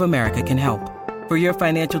Bank of America can help. For your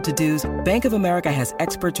financial to-dos, Bank of America has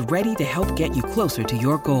experts ready to help get you closer to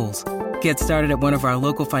your goals. Get started at one of our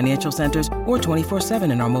local financial centers or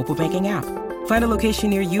 24/7 in our mobile banking app. Find a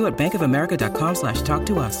location near you at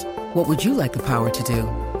bankofamerica.com/talktous. What would you like the power to do?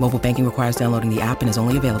 Mobile banking requires downloading the app and is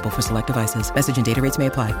only available for select devices. Message and data rates may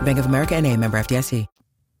apply. Bank of America NA, member FDIC.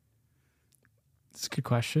 That's a good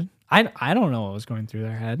question. I don't know what was going through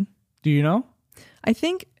their head. Do you know? I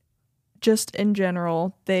think just in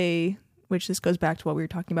general, which this goes back to what we were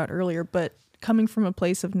talking about earlier, but coming from a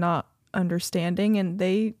place of not understanding, and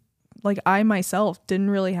I myself didn't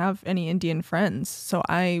really have any Indian friends. So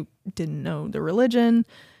I didn't know the religion.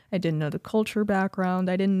 I didn't know the culture background.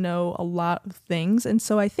 I didn't know a lot of things. And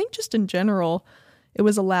so I think just in general, it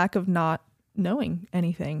was a lack of not knowing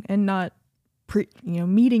anything and not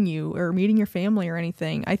meeting you or meeting your family or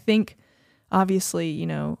anything. I think obviously,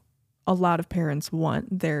 a lot of parents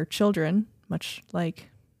want their children, much like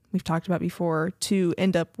we've talked about before, to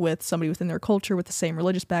end up with somebody within their culture with the same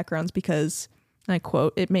religious backgrounds because, and I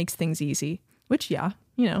quote, it makes things easy, which,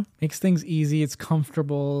 makes things easy. It's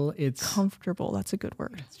comfortable. Comfortable. That's a good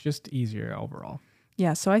word. It's just easier overall.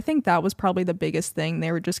 Yeah. So I think that was probably the biggest thing.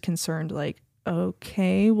 They were just concerned,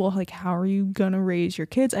 okay, well, how are you going to raise your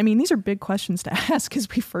kids? I mean, these are big questions to ask as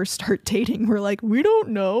we first start dating. We're like, we don't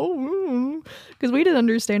know because we didn't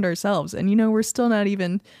understand ourselves. And, we're still not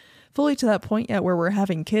even fully to that point yet where we're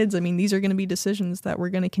having kids. I mean, these are going to be decisions that we're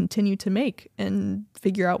going to continue to make and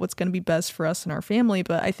figure out what's going to be best for us and our family.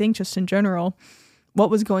 But I think just in general, what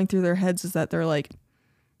was going through their heads is that they're like,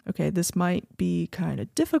 okay, this might be kind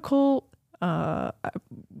of difficult. I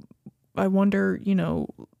wonder,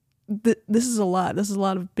 this is a lot. This is a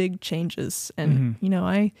lot of big changes. And,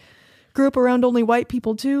 I grew up around only white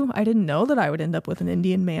people too. I didn't know that I would end up with an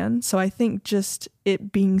Indian man. So I think just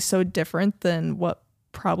it being so different than what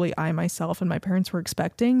probably I myself and my parents were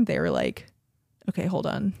expecting, they were like, okay, hold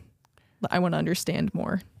on. I want to understand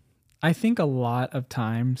more. I think a lot of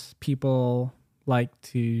times people like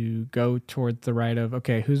to go towards the right of,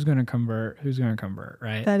 okay, who's going to convert,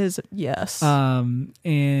 right? That is, yes. And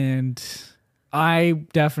I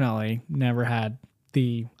definitely never had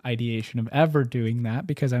the ideation of ever doing that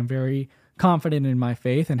because I'm very confident in my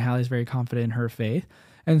faith and Hallie's very confident in her faith.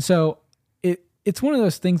 And so it's one of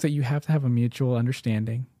those things that you have to have a mutual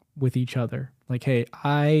understanding with each other. Like, hey,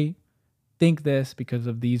 I think this because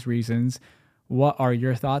of these reasons. What are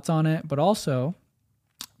your thoughts on it? But also,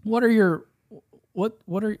 what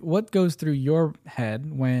goes through your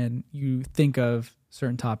head when you think of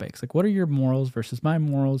certain topics? Like, what are your morals versus my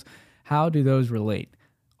morals? How do those relate?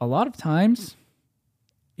 A lot of times,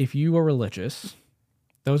 if you are religious,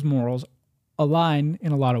 those morals align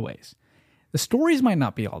in a lot of ways. The stories might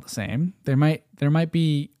not be all the same. There might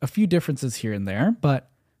be a few differences here and there, but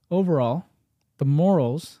overall, the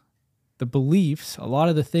morals, the beliefs, a lot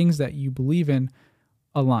of the things that you believe in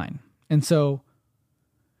align. And so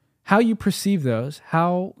how you perceive those,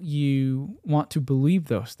 how you want to believe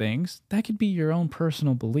those things, that could be your own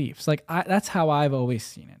personal beliefs. That's how I've always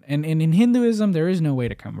seen it. And in Hinduism, there is no way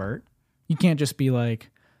to convert. You can't just be like,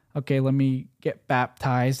 okay, let me get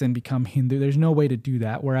baptized and become Hindu. There's no way to do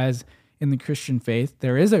that. Whereas in the Christian faith,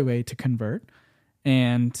 there is a way to convert.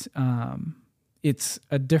 And it's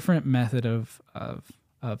a different method of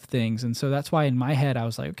things. And so that's why in my head, I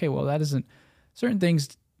was like, okay, well, that isn't, certain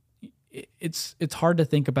things it's hard to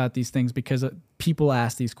think about these things because people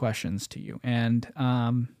ask these questions to you. And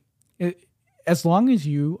as long as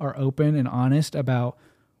you are open and honest about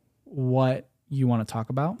what you want to talk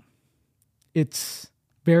about, it's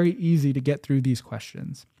very easy to get through these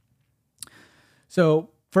questions. So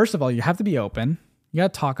first of all, you have to be open. You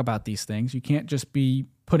got to talk about these things. You can't just be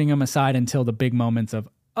putting them aside until the big moments of,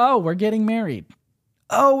 oh, we're getting married.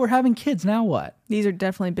 Oh, we're having kids. Now what? These are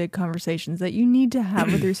definitely big conversations that you need to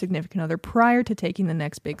have with your significant other prior to taking the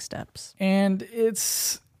next big steps. And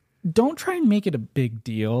don't try and make it a big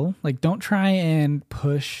deal. Like, don't try and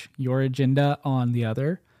push your agenda on the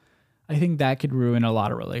other. I think that could ruin a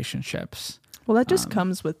lot of relationships. Well, that just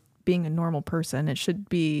comes with being a normal person. It should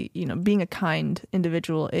be, being a kind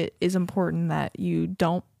individual. It is important that you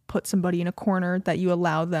don't put somebody in a corner, that you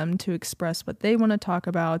allow them to express what they want to talk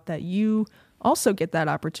about, that you also get that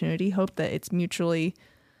opportunity, hope that it's mutually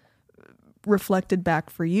reflected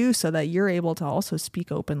back for you so that you're able to also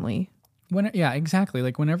speak openly. Yeah, exactly.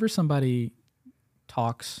 Like whenever somebody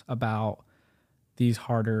talks about these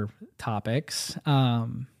harder topics,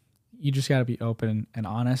 you just got to be open and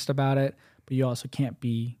honest about it, but you also can't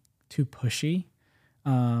be too pushy.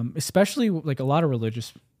 Especially like a lot of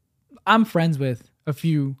religious, I'm friends with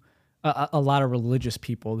a lot of religious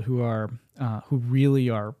people who really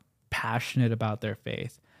are passionate about their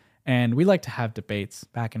faith. And we like to have debates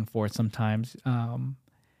back and forth sometimes,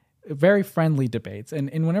 very friendly debates.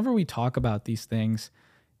 And whenever we talk about these things,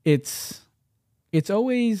 it's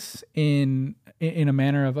always in a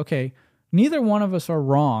manner of, okay, neither one of us are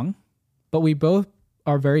wrong, but we both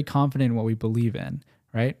are very confident in what we believe in,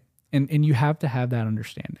 right? And you have to have that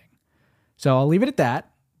understanding. So I'll leave it at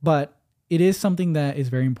that, but it is something that is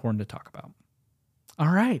very important to talk about.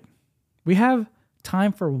 All right. We have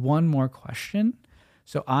time for one more question.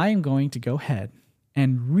 So I am going to go ahead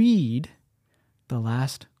and read the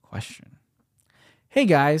last question. Hey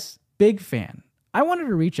guys, big fan. I wanted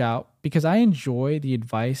to reach out because I enjoy the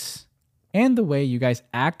advice and the way you guys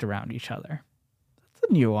act around each other. That's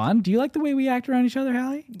a new one. Do you like the way we act around each other,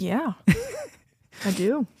 Hallie? Yeah, I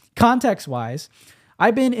do. Context-wise,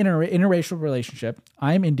 I've been in a interracial relationship.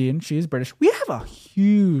 I'm Indian. She is British. We have a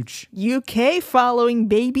huge UK following,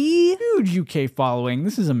 baby. Huge UK following.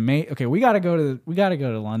 This is amazing. Okay, we gotta go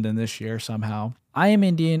to London this year somehow. I am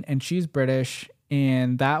Indian and she's British,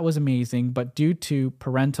 and that was amazing. But due to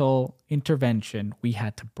parental intervention, we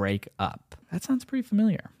had to break up. That sounds pretty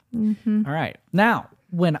familiar. Mm-hmm. All right. Now,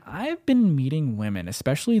 when I've been meeting women,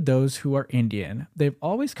 especially those who are Indian, they've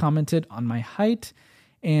always commented on my height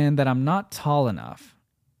and that I'm not tall enough.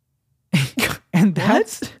 and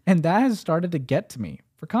that has started to get to me.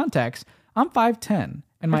 For context, I'm 5'10",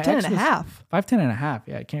 and my 5'10" ex and a was half. 5'10" and a half.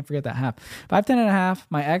 Yeah, I can't forget that half. 5'10" and a half.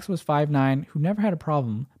 My ex was 5'9", who never had a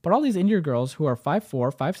problem. But all these Indian girls who are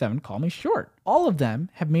 5'4", 5'7", call me short. All of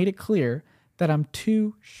them have made it clear that I'm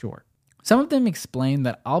too short. Some of them explain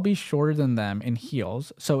that I'll be shorter than them in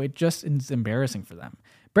heels, so it just is embarrassing for them.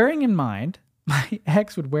 Bearing in mind, my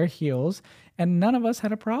ex would wear heels, and none of us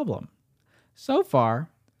had a problem. So far,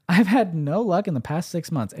 I've had no luck in the past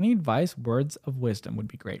 6 months. Any advice, words of wisdom would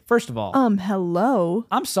be great. First of all, hello.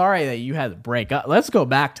 I'm sorry that you had to break up. Let's go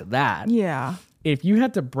back to that. Yeah. If you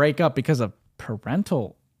had to break up because of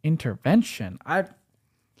parental intervention, I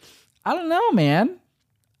don't know, man.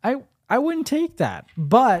 I wouldn't take that.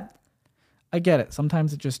 But I get it.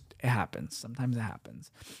 Sometimes it happens. Sometimes it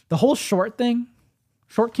happens. The whole short thing,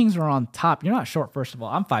 short kings are on top. You're not short, first of all.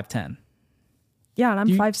 I'm 5'10". Yeah, and I'm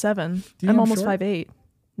 5'7". I'm almost 5'8".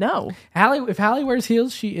 No. If Hallie wears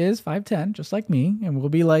heels, she is 5'10", just like me, and we'll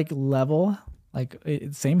be like level, like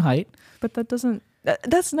same height. But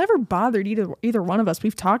that's never bothered either one of us.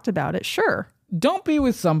 We've talked about it, sure. Don't be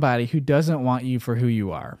with somebody who doesn't want you for who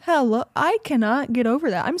you are. Hello, I cannot get over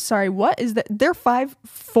that. I'm sorry, what is that? They're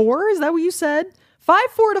 5'4", is that what you said?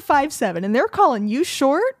 5'4" to 5'7", and they're calling you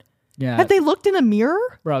short? Yeah. Have they looked in a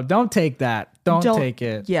mirror? Bro, don't take that. Don't take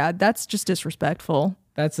it. Yeah, that's just disrespectful.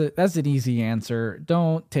 That's an easy answer.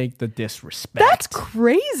 Don't take the disrespect. That's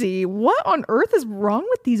crazy. What on earth is wrong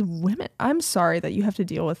with these women? I'm sorry that you have to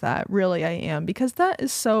deal with that. Really, I am. Because that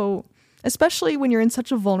is so, especially when you're in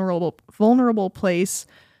such a vulnerable place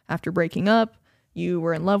after breaking up. You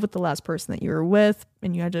were in love with the last person that you were with,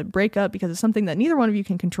 and you had to break up because of something that neither one of you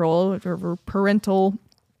can control, or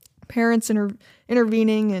parents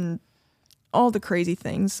intervening and all the crazy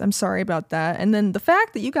things. I'm sorry about that. And then the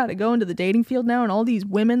fact that you got to go into the dating field now and all these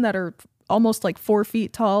women that are almost like 4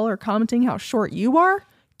 feet tall are commenting how short you are,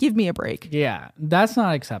 give me a break. Yeah, that's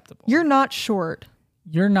not acceptable. You're not short.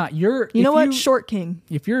 You're not. You know what? Short king.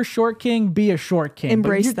 If you're a short king, be a short king.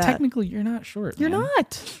 Embrace that. Technically, you're not short. You're man.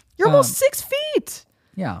 not. You're almost 6 feet.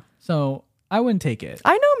 Yeah. So I wouldn't take it.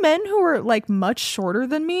 I know men who are like much shorter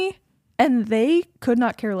than me and they could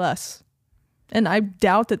not care less. And I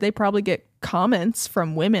doubt that they probably get comments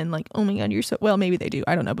from women like, oh my God, you're so, well, maybe they do.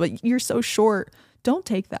 I don't know, but you're so short. Don't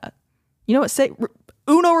take that. You know what? Say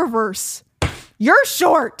Uno reverse. You're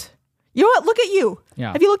short. You know what? Look at you.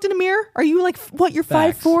 Yeah. Have you looked in a mirror? Are you like, what? You're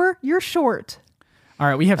Facts. 5'4"? You're short. All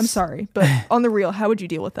right. I'm sorry, but on the real, how would you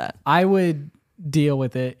deal with that? I would deal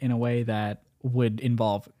with it in a way that would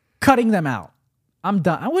involve cutting them out. I'm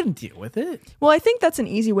done. I wouldn't deal with it. Well, I think that's an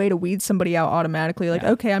easy way to weed somebody out automatically. Like,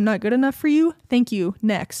 okay, I'm not good enough for you. Thank you.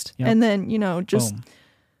 Next. Yep. And then, just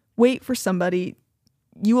wait for somebody.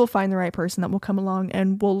 You will find the right person that will come along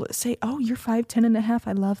and will say, oh, you're 5'10" and a half.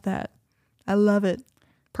 I love that. I love it.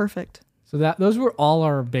 Perfect. So those were all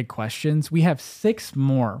our big questions. We have 6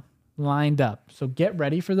 more lined up. So get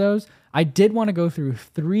ready for those. I did want to go through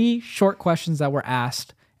 3 short questions that were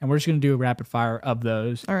asked, and we're just going to do a rapid fire of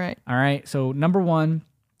those. All right. All right. So number 1,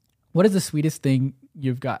 what is the sweetest thing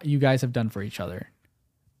you guys have done for each other?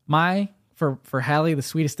 For Hallie, the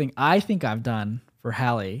sweetest thing I think I've done for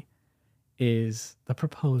Hallie is the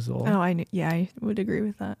proposal. Oh, I would agree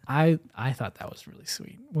with that. I thought that was really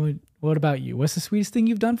sweet. What about you? What's the sweetest thing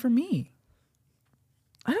you've done for me?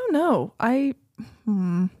 I don't know.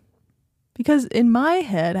 Because in my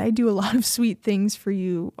head, I do a lot of sweet things for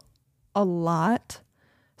you a lot.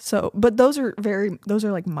 So, but those are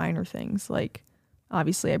like minor things. Like,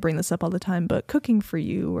 obviously I bring this up all the time, but cooking for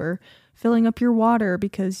you or filling up your water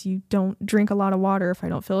because you don't drink a lot of water if I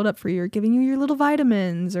don't fill it up for you, or giving you your little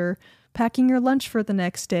vitamins, or packing your lunch for the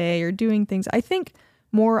next day, or doing things. I think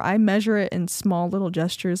more I measure it in small little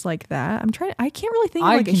gestures like that. I can't really think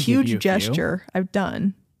of like a huge gesture I've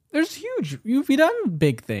done. There's huge. You've done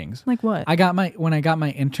big things. Like what? When I got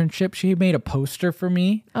my internship, she made a poster for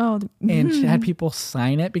me. Oh, and she had people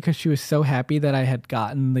sign it because she was so happy that I had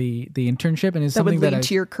gotten the internship, and it's something that would lead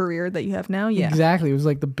to your career that you have now. Yeah, exactly. It was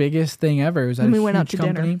like the biggest thing ever. It was at and we a went out huge to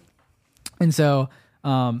company. dinner, and so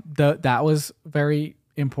that was very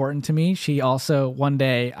important to me. She also, one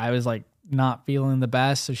day I was like not feeling the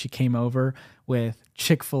best, so she came over with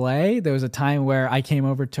Chick-fil-A. There was a time where I came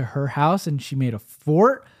over to her house and she made a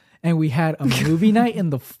fort. And we had a movie night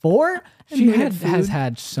in the fort. She has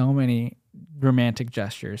had so many romantic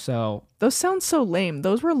gestures. So those sound so lame.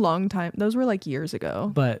 Those were those were like years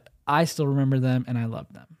ago. But I still remember them and I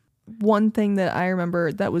love them. One thing that I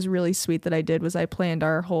remember that was really sweet that I did was I planned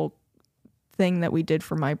our whole thing that we did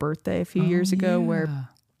for my birthday a few years ago, where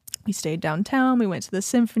we stayed downtown. We went to the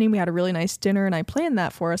symphony. We had a really nice dinner, and I planned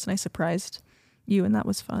that for us, and I surprised you, and that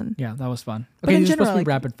was fun. Yeah, that was fun. But Okay, in you're general, supposed to be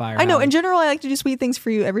rapid fire. I know. In general, I like to do sweet things for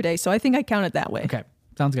you every day, so I think I count it that way. Okay,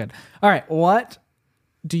 sounds good. All right, what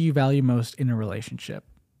do you value most in a relationship?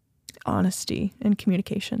 Honesty and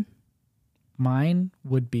communication. Mine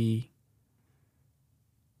would be,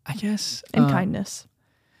 I guess... And kindness.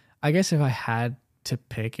 I guess if I had to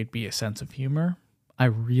pick, it'd be a sense of humor. I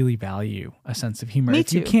really value a sense of humor. Me if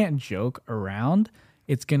too. you can't joke around,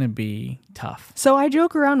 it's going to be tough. So I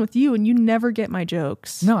joke around with you and you never get my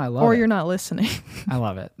jokes. No, I love it. Or you're not listening. I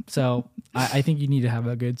love it. So I think you need to have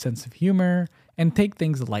a good sense of humor and take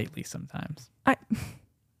things lightly sometimes.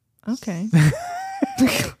 Okay.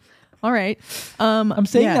 All right. I'm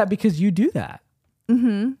saying that because you do that.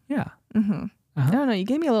 Mm-hmm. Yeah. Mm-hmm. I don't know. You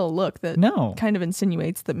gave me a little look that kind of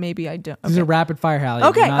insinuates that maybe I don't. Okay. This is a rapid fire, Hallie.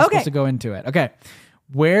 Okay. You're not supposed to go into it. Okay.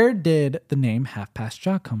 Where did the name Half Past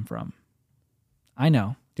Ja come from? I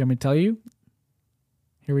know. Do you want me to tell you?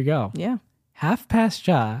 Here we go. Yeah. Half Past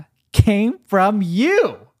Ja came from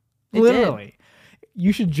you. Literally.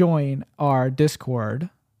 You should join our Discord.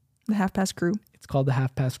 The Half Past Crew. It's called the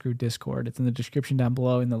Half Past Crew Discord. It's in the description down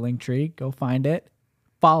below in the link tree. Go find it.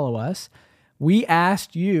 Follow us. We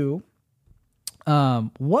asked you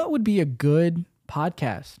what would be a good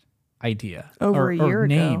podcast idea over a year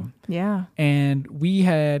name. ago. Yeah. And we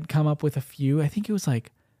had come up with a few. I think it was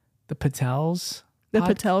like the Patels. The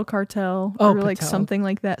Patel Cartel, or like Patel. Something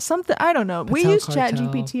like that. Something, I don't know. We Patel used Cartel.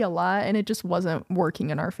 ChatGPT a lot and it just wasn't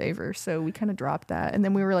working in our favor. So we kind of dropped that. And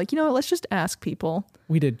then we were like, you know what, let's just ask people.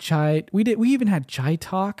 We did chai. We even had Chai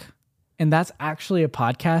Talk, and that's actually a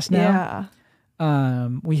podcast now. Yeah.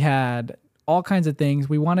 We had all kinds of things.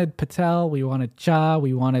 We wanted Patel, we wanted Cha,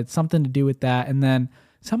 we wanted something to do with that. And then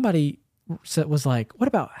somebody was like, what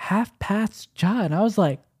about Half Past Ja? And I was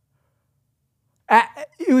like,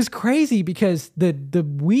 it was crazy because the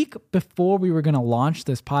week before we were going to launch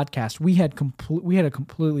this podcast, we had a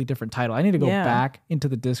completely different title. I need to go back into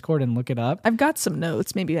the Discord and look it up. I've got some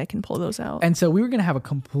notes. Maybe I can pull those out. And so we were going to have a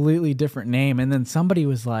completely different name. And then somebody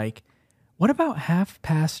was like, what about Half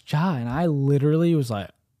Past Ja? And I literally was like,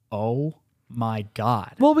 oh my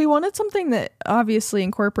God. Well, we wanted something that obviously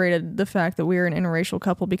incorporated the fact that we're an interracial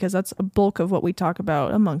couple because that's a bulk of what we talk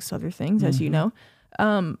about, amongst other things, as you know.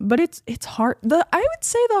 But it's hard. I would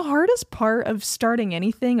say the hardest part of starting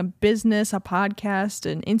anything, a business, a podcast,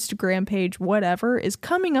 an Instagram page, whatever, is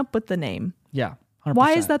coming up with the name. Yeah. 100%.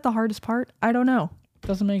 Why is that the hardest part? I don't know.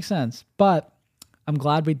 Doesn't make sense. But I'm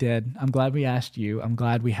glad we did. I'm glad we asked you. I'm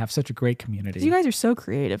glad we have such a great community. You guys are so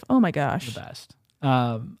creative. Oh my gosh. The best.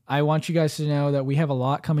 I want you guys to know that we have a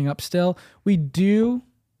lot coming up still. We do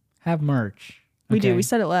have merch. We do. We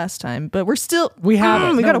said it last time, but we have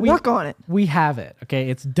it. We got to work on it. We have it.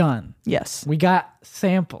 Okay. It's done. Yes. We got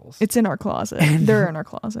samples. It's in our closet. They're in our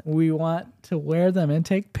closet. We want to wear them and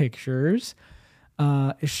take pictures.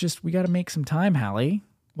 It's just, we got to make some time, Hallie.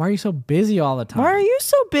 Why are you so busy all the time? Why are you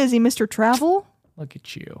so busy, Mr. Travel? Look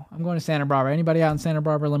at you. I'm going to Santa Barbara. Anybody out in Santa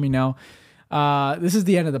Barbara, let me know. This is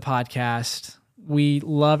the end of the podcast. We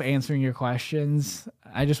love answering your questions.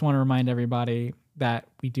 I just want to remind everybody that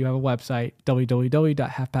we do have a website,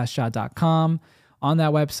 www.halfpastshot.com. On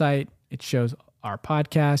that website, it shows our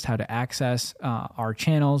podcast, how to access our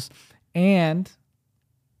channels, and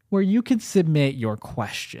where you can submit your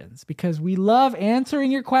questions, because we love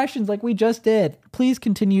answering your questions like we just did. Please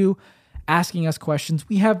continue asking us questions.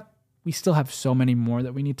 We still have so many more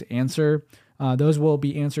that we need to answer. Those will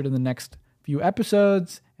be answered in the next few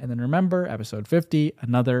episodes. And then remember, episode 50,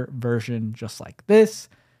 another version just like this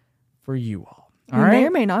for you all. We may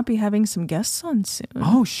or may not be having some guests on soon.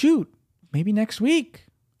 Oh, shoot. Maybe next week.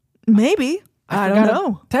 Maybe. I don't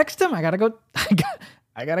know. Text him. I gotta go.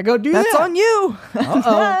 I gotta go do that. That's on you.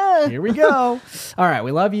 Uh-oh. Here we go. All right.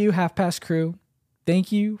 We love you, Half Past Crew.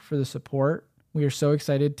 Thank you for the support. We are so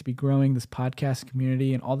excited to be growing this podcast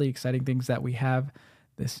community and all the exciting things that we have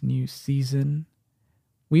this new season.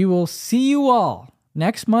 We will see you all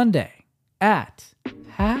next Monday at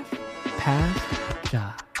Half Past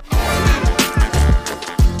Shot.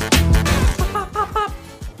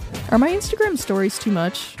 Are my Instagram stories too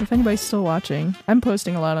much? If anybody's still watching, I'm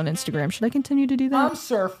posting a lot on Instagram. Should I continue to do that? I'm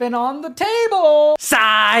surfing on the table.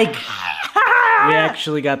 Psych! We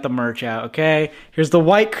actually got the merch out, okay? Here's the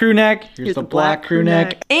white crew neck. Here's the black crew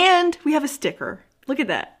neck. And we have a sticker. Look at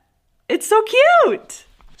that. It's so cute.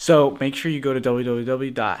 So make sure you go to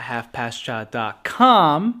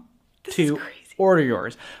www.halfpastshot.com to order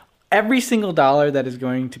yours. Every single dollar that is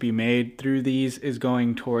going to be made through these is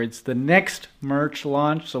going towards the next merch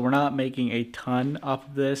launch. So we're not making a ton off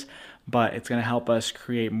of this, but it's going to help us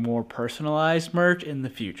create more personalized merch in the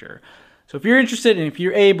future. So if you're interested and if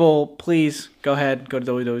you're able, please go ahead, go to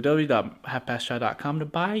www.halfpastshot.com to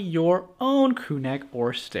buy your own crew neck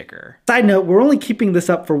or sticker. Side note, we're only keeping this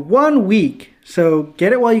up for 1 week, so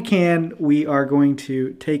get it while you can. We are going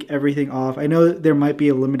to take everything off. I know there might be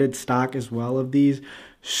a limited stock as well of these,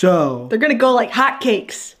 so they're going to go like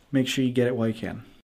hotcakes. Make sure you get it while you can.